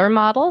in other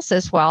models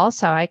as well.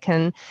 So I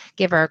can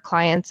give our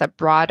clients a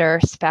broader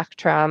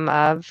spectrum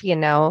of,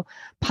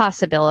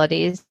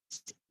 possibilities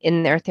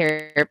in their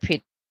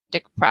therapeutic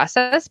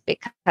process,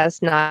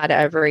 because not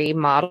every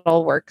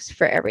model works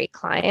for every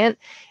client.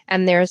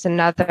 And there's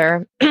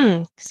another,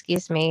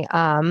 excuse me,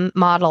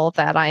 model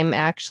that I'm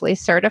actually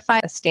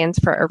certified. It stands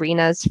for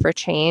Arenas for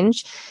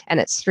Change, and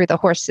it's through the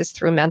Horses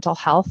Through Mental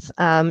Health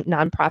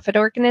nonprofit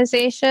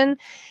organization.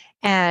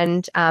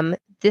 And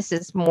this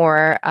is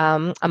more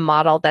a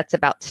model that's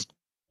about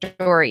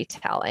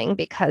storytelling,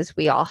 because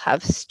we all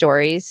have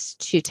stories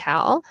to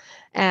tell.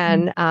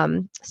 And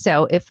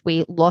so if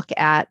we look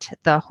at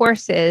the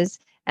horses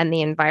and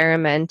the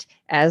environment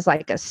as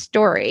like a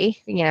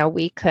story,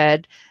 we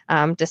could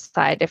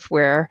decide if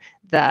we're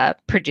the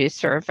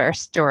producer of our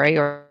story,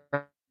 or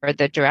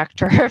the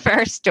director of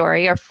our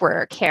story, or if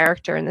we're a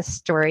character in the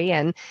story,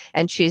 and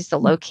choose the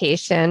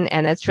location.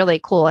 And it's really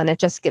cool. And it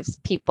just gives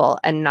people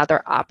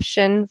another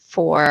option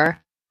for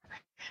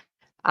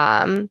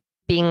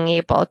being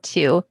able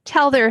to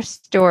tell their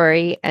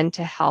story, and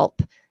to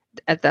help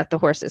that the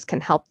horses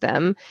can help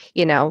them,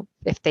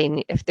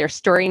 if their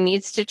story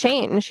needs to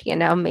change,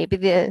 maybe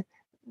the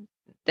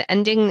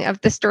ending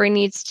of the story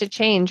needs to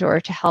change, or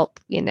to help,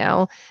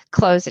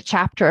 close a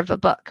chapter of a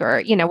book,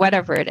 or,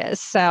 whatever it is.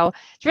 So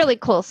it's really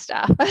cool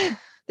stuff.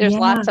 There's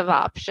lots of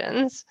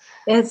options.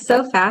 It's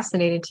so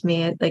fascinating to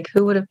me. Like,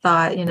 who would have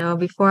thought,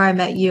 before I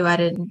met you, I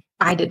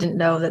didn't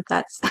know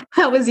that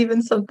was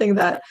even something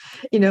that,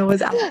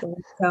 was out there.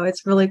 So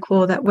it's really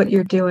cool that what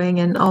you're doing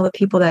and all the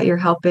people that you're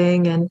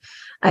helping. And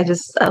I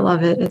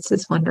love it. It's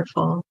just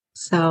wonderful.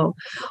 So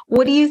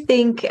what do you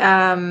think,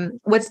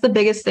 what's the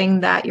biggest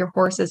thing that your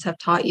horses have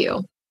taught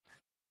you?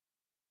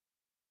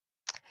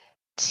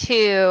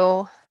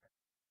 To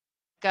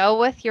go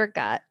with your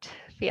gut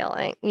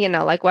feeling,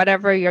 like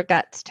whatever your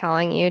gut's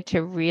telling you,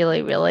 to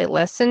really, really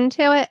listen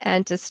to it,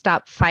 and to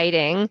stop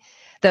fighting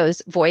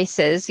those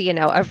voices,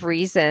 of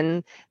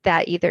reason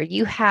that either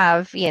you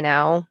have,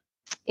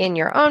 in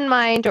your own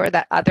mind, or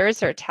that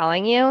others are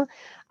telling you.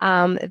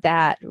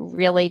 That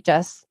really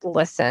just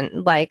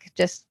listen,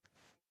 just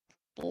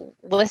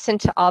listen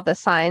to all the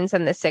signs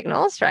and the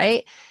signals,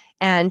 right?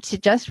 And to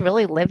just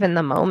really live in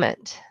the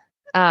moment.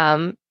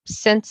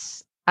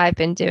 Since I've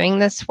been doing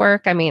this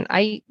work,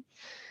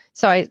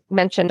 so I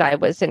mentioned I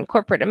was in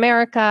corporate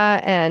America,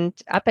 and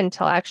up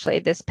until actually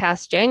this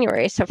past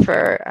January, so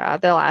for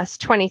the last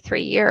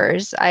 23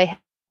 years, I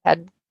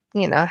had,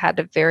 had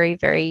a very,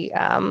 very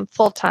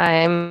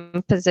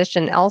full-time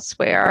position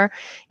elsewhere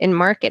in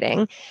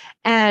marketing.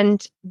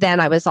 And then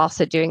I was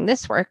also doing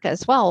this work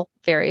as well,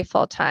 very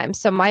full-time.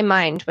 So my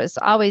mind was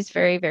always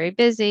very, very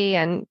busy,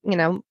 and,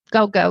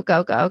 go, go,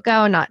 go, go,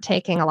 go, not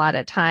taking a lot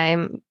of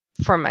time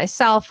for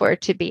myself, or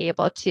to be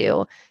able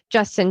to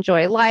just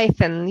enjoy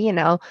life, and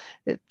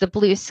the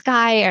blue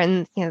sky,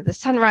 and the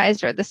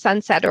sunrise or the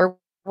sunset or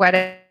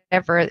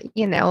whatever,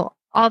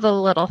 all the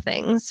little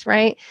things,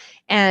 right?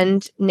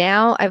 And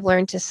now I've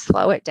learned to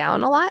slow it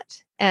down a lot,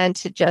 and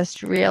to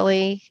just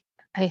really,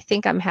 I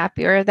think I'm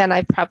happier than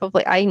I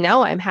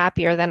know I'm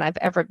happier than I've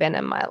ever been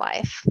in my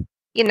life.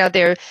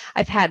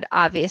 I've had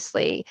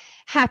obviously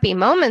happy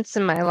moments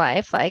in my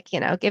life, like,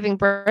 giving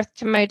birth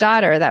to my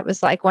daughter. That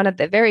was like one of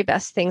the very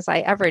best things I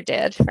ever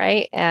did.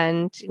 Right.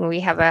 And I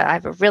have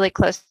a really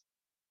close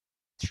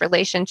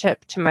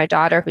relationship to my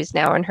daughter, who's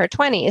now in her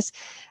 20s.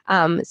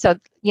 So,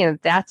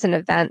 that's an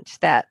event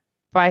that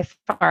by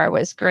far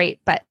was great.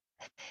 But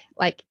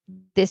like,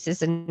 this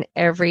is an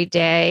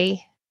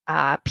everyday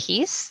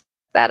piece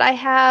that I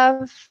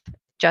have,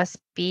 just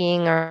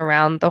being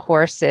around the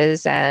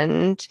horses.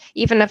 And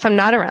even if I'm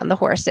not around the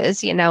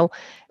horses,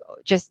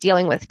 just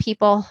dealing with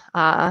people,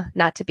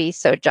 not to be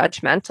so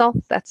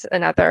judgmental. That's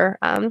another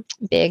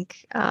big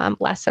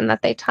lesson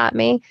that they taught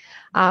me.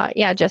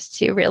 Just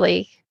to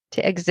really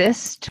to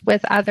exist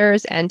with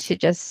others, and to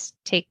just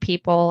take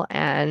people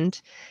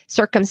and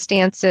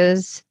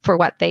circumstances for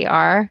what they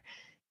are,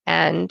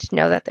 and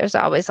know that there's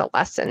always a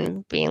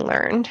lesson being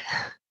learned.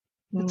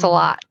 It's a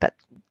lot, but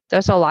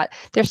there's a lot.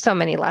 There's so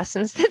many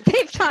lessons that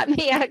they've taught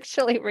me,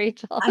 actually,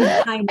 Rachel. I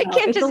know. I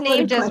can't It's just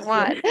name just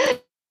one.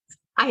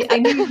 I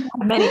knew you had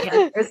many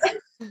answers.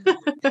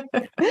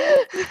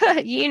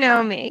 You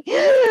know me.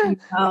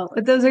 Oh,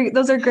 but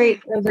those are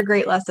great. Those are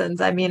great lessons.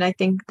 I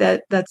think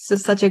that's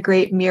just such a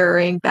great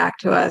mirroring back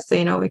to us.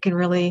 We can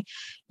really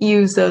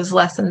use those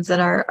lessons in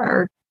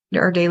our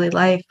daily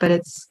life. But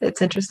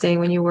it's interesting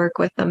when you work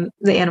with the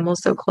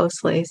animals so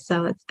closely.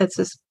 So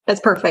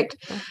that's perfect.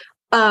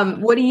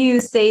 What do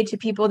you say to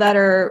people that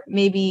are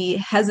maybe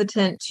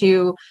hesitant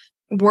to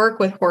work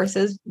with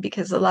horses?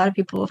 Because a lot of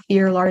people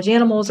fear large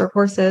animals or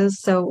horses.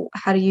 So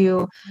how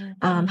do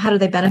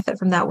they benefit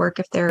from that work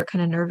if they're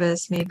kind of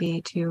nervous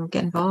maybe to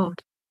get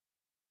involved?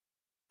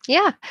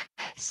 Yeah.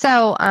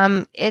 So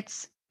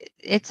it's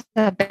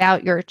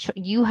about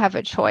you have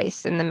a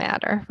choice in the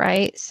matter,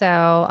 right?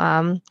 So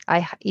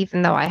I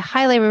even though I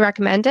highly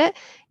recommend it,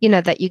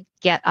 that you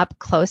get up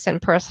close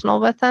and personal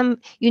with them,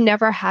 you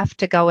never have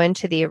to go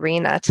into the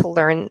arena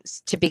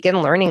to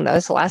begin learning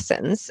those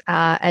lessons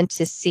and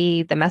to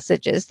see the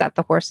messages that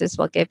the horses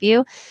will give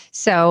you.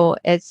 So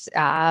it's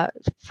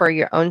for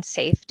your own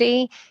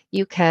safety.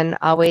 You can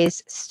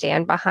always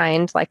stand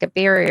behind like a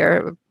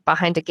barrier,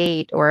 behind a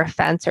gate or a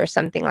fence or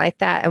something like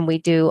that. And we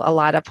do a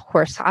lot of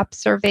horse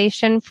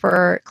observation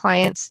for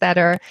clients that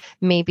are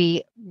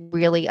maybe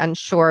really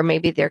unsure.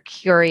 Maybe they're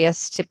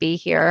curious to be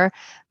here,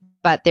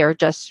 but they're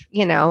just,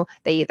 they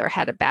either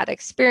had a bad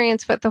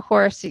experience with the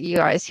horse. You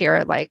guys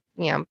hear like,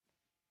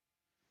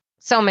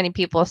 so many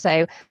people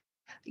say,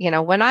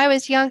 when I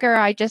was younger,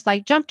 I just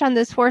like jumped on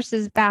this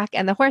horse's back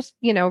and the horse,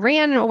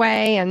 ran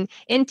away and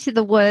into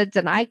the woods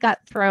and I got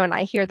thrown.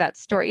 I hear that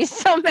story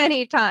so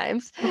many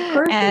times. Of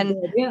course they And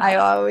did, yeah. I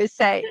always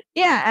say,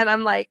 yeah. And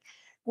I'm like,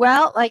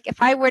 well, like if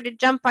I were to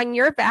jump on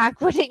your back,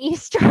 wouldn't you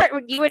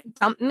would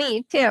dump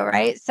me too,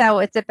 right? So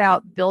it's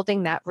about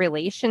building that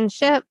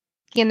relationship,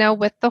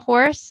 with the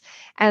horse,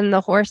 and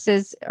the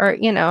horses are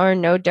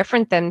no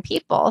different than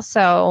people.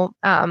 So,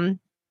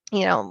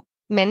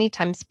 many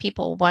times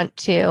people want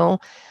to,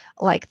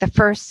 like the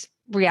first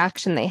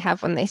reaction they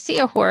have when they see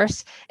a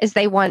horse is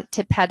they want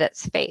to pet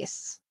its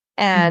face.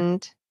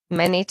 And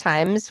many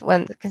times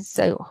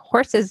so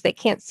horses, they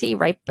can't see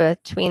right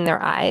between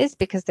their eyes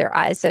because their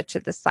eyes are to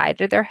the side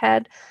of their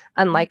head,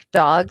 unlike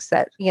dogs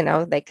that,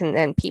 they can,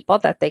 and people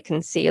that they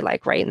can see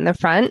like right in the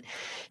front.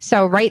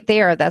 So right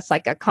there, that's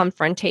like a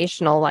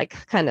confrontational,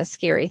 like kind of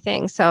scary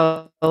thing.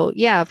 So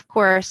yeah, of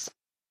course,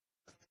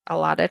 a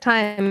lot of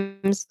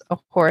times a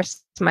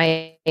horse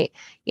might,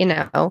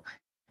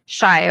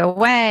 shy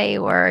away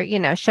or,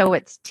 show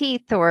its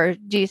teeth or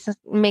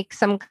make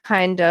some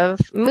kind of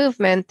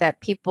movement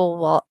that people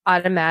will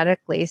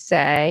automatically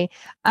say,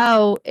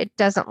 oh, it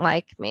doesn't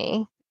like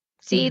me.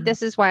 See, Yeah.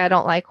 this is why I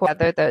don't like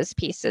weather those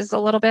pieces a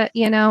little bit,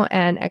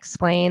 and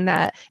explain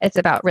that it's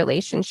about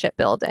relationship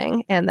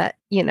building and that,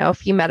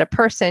 if you met a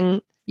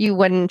person, you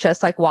wouldn't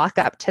just like walk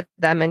up to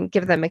them and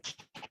give them a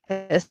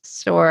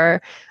kiss or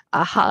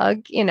a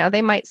hug,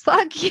 they might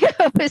slug you.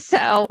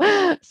 So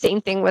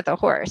same thing with a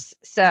horse.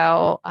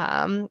 So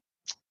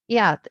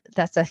yeah,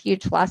 that's a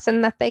huge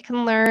lesson that they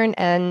can learn.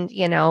 And,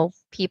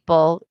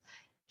 people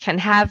can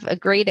have a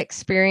great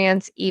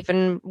experience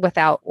even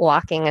without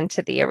walking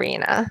into the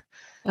arena.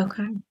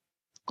 Okay,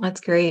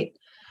 that's great.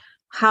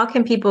 How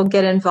can people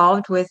get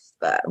involved with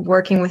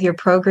working with your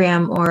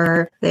program,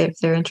 or if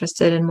they're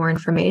interested in more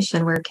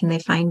information, where can they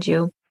find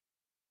you?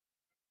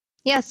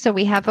 Yeah, so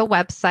we have a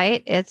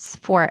website. It's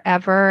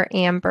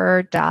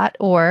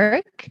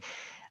foreveramber.org.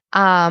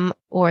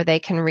 Or they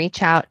can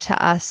reach out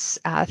to us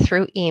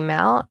through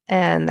email,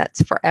 and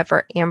that's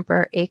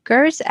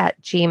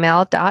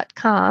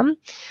foreveramberacres@gmail.com.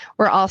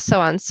 We're also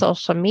on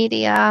social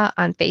media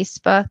on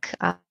Facebook,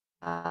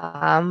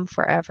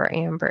 Forever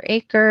Amber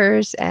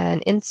Acres,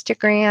 and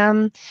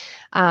Instagram.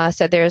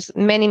 So there's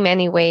many,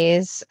 many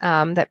ways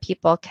that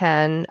people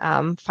can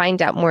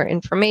find out more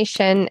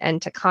information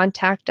and to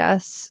contact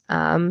us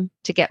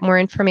to get more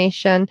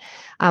information.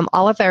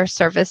 All of our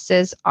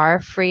services are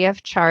free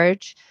of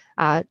charge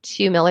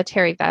to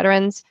military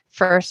veterans,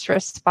 first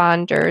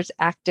responders,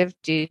 active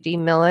duty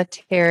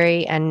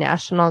military, and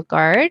National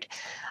Guard.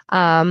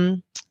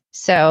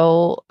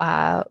 So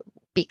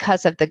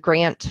because of the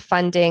grant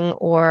funding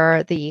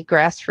or the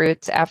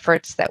grassroots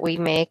efforts that we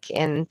make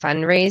in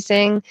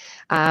fundraising,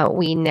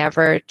 we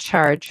never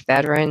charge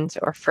veterans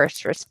or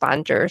first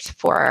responders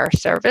for our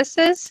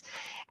services.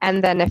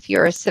 And then if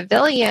you're a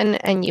civilian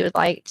and you'd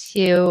like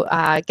to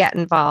get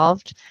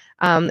involved,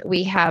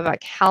 we have a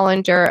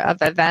calendar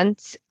of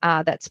events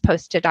that's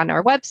posted on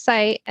our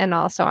website and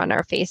also on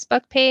our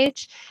Facebook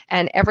page.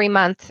 And every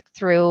month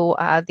through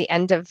the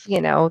end of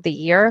the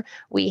year,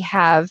 we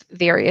have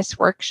various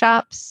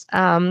workshops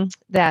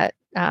that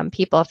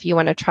people, if you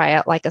want to try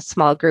out like a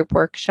small group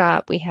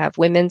workshop, we have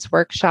women's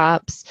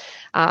workshops.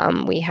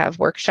 We have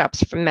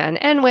workshops for men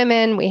and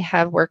women. We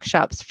have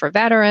workshops for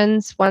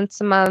veterans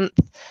once a month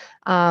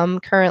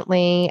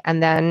currently.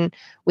 And then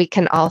we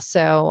can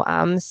also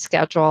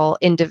schedule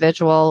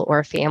individual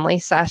or family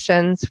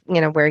sessions,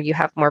 where you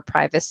have more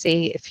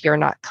privacy if you're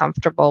not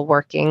comfortable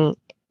working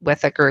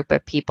with a group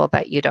of people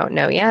that you don't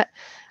know yet.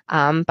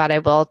 But I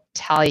will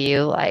tell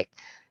you, like,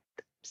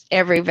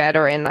 every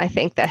veteran I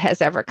think that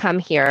has ever come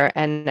here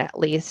and at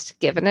least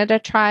given it a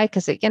try,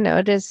 because it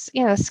is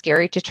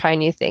scary to try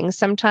new things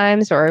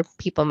sometimes, or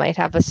people might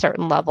have a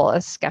certain level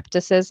of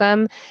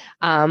skepticism.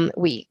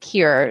 We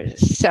hear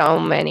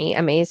so many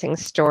amazing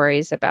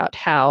stories about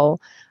how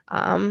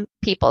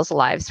people's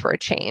lives were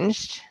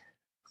changed.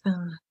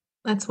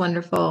 That's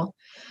wonderful.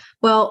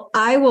 Well,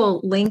 I will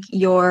link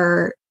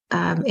your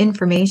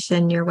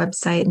information, your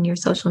website and your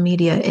social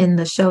media in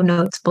the show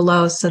notes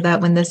below so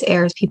that when this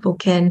airs, people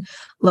can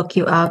look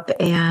you up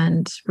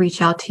and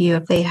reach out to you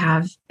if they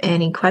have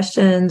any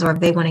questions or if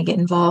they want to get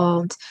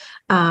involved.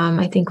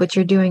 I think what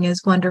you're doing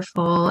is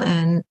wonderful.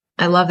 And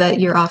I love that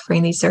you're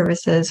offering these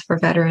services for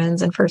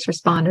veterans and first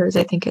responders.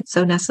 I think it's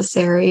so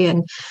necessary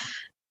and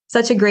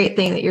such a great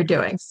thing that you're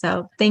doing.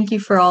 So thank you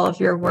for all of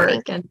your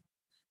work. And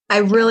I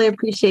really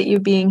appreciate you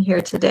being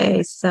here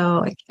today.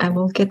 So I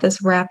will get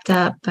this wrapped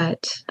up,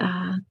 but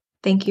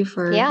thank you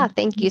for. Yeah,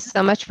 thank you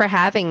so much for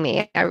having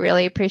me. I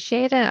really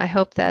appreciate it. I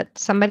hope that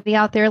somebody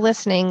out there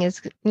listening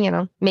is,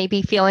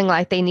 maybe feeling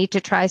like they need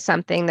to try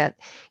something that,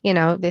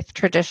 if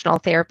traditional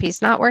therapy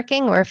is not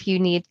working, or if you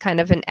need kind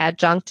of an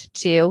adjunct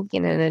to,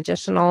 an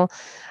additional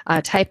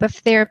type of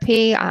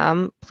therapy,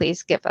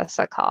 please give us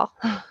a call.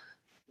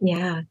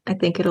 Yeah, I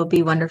think it'll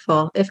be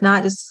wonderful. If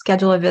not, just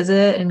schedule a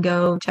visit and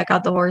go check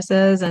out the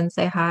horses and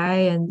say hi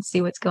and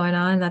see what's going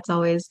on. It's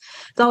always.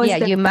 Yeah,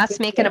 you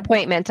must make an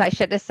appointment. I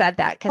should have said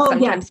that because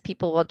sometimes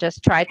people will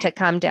just try to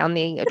come down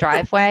the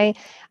driveway,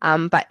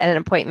 but an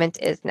appointment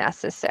is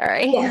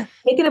necessary. Yeah,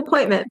 make an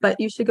appointment, but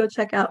you should go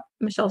check out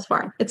Michelle's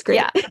farm. It's great.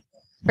 Yeah,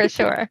 for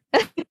sure.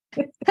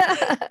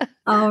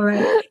 All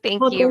right.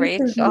 Thank you,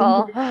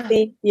 Rachel.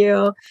 Thank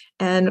you.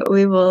 And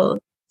we will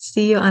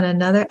see you on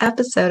another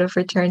episode of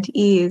Return to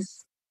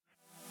Ease.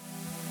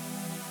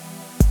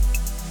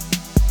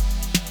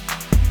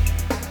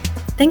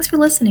 Thanks for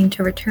listening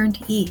to Return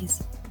to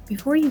Ease.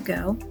 Before you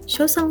go,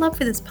 show some love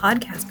for this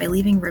podcast by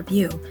leaving a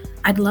review.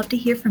 I'd love to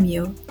hear from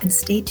you, and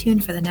stay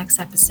tuned for the next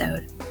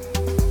episode.